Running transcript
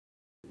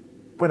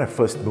When I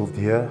first moved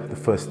here, the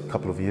first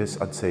couple of years,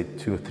 I'd say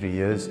 2 or 3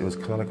 years, it was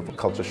kind of like a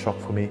culture shock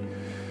for me.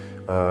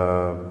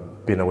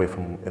 Being away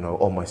from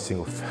all my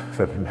single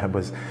family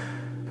members,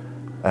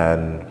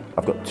 and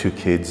I've got 2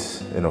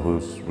 kids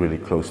who's really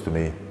close to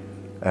me,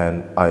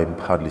 and I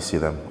hardly see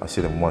them. I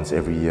see them once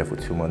every year for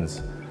 2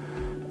 months,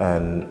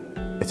 and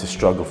it's a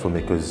struggle for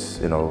me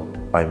because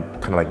I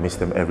kind of like miss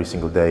them every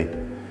single day.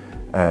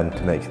 And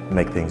to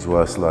make things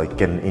worse, like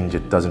getting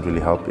injured doesn't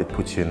really help. It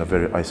puts you in a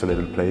very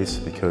isolated place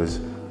because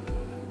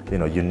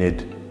you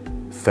need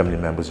family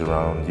members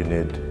around, you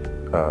need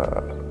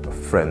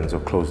friends or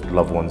close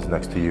loved ones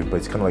next to you, but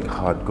it's kind of like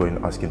hard going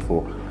asking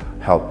for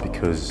help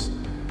because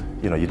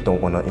you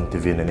don't want to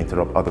intervene and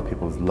interrupt other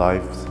people's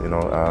lives.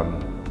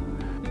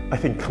 I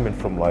think coming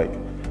from like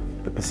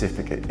the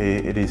Pacific,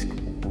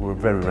 we're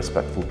very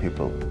respectful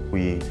people.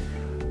 We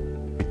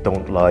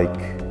don't like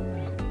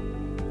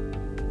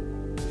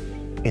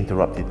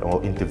interrupting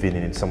or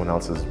intervening in someone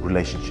else's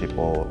relationship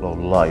or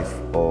life,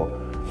 or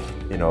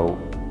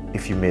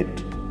if you meet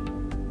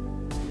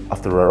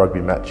after a rugby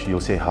match,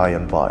 you'll say hi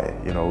and bye.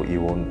 You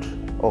won't,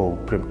 oh,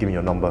 give me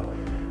your number.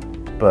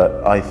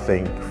 But I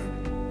think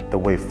the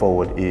way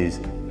forward is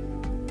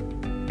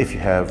if you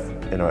have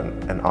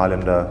an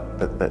islander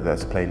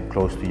that's playing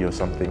close to you or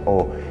something,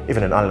 or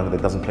even an islander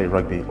that doesn't play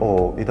rugby,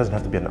 or it doesn't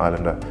have to be an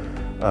islander,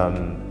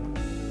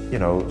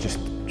 just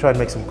try and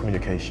make some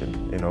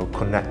communication,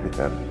 connect with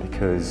them,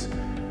 because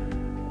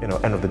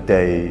end of the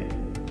day,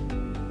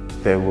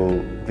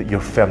 you're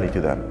family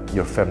to them,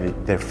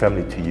 they're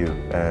family to you,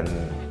 and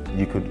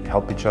you could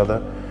help each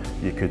other,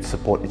 you could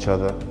support each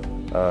other,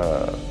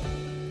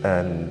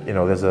 and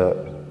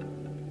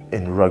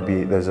in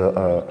rugby there's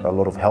a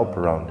lot of help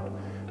around.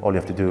 All you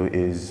have to do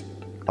is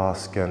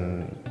ask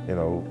and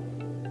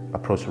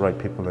approach the right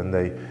people, and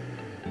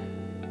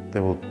they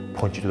will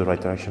point you to the right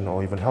direction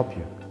or even help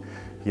you.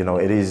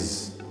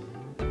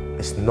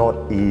 It's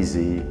not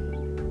easy,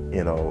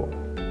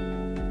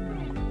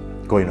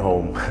 going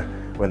home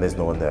when there's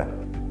no one there.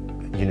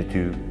 You need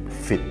to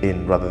fit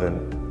in rather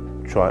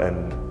than try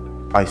and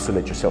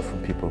isolate yourself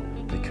from people,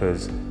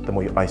 because the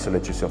more you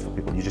isolate yourself from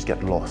people, you just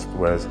get lost.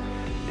 Whereas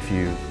if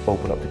you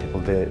open up to people,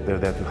 they're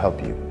there to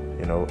help you.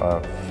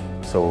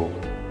 So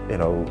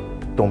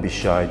don't be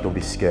shy, don't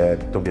be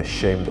scared, don't be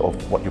ashamed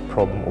of what your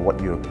problem or what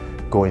you're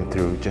going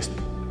through. Just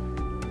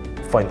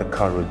find the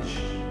courage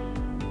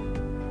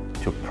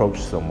to approach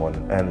someone,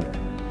 and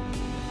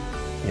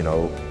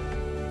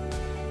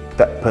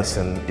that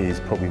person is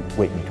probably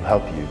waiting to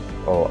help you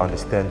or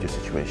understand your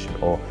situation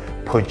or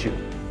point you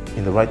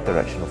in the right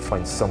direction or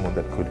find someone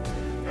that could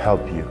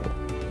help you.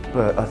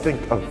 But I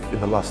think in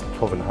the last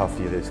 12 and a half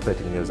years,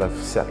 13 years, I've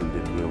settled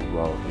in real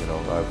well.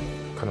 I've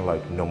kind of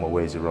like know my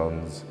ways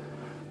around.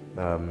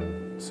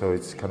 So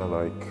it's kind of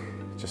like,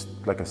 just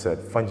like I said,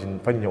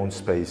 finding your own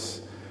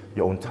space,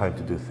 your own time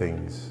to do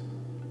things.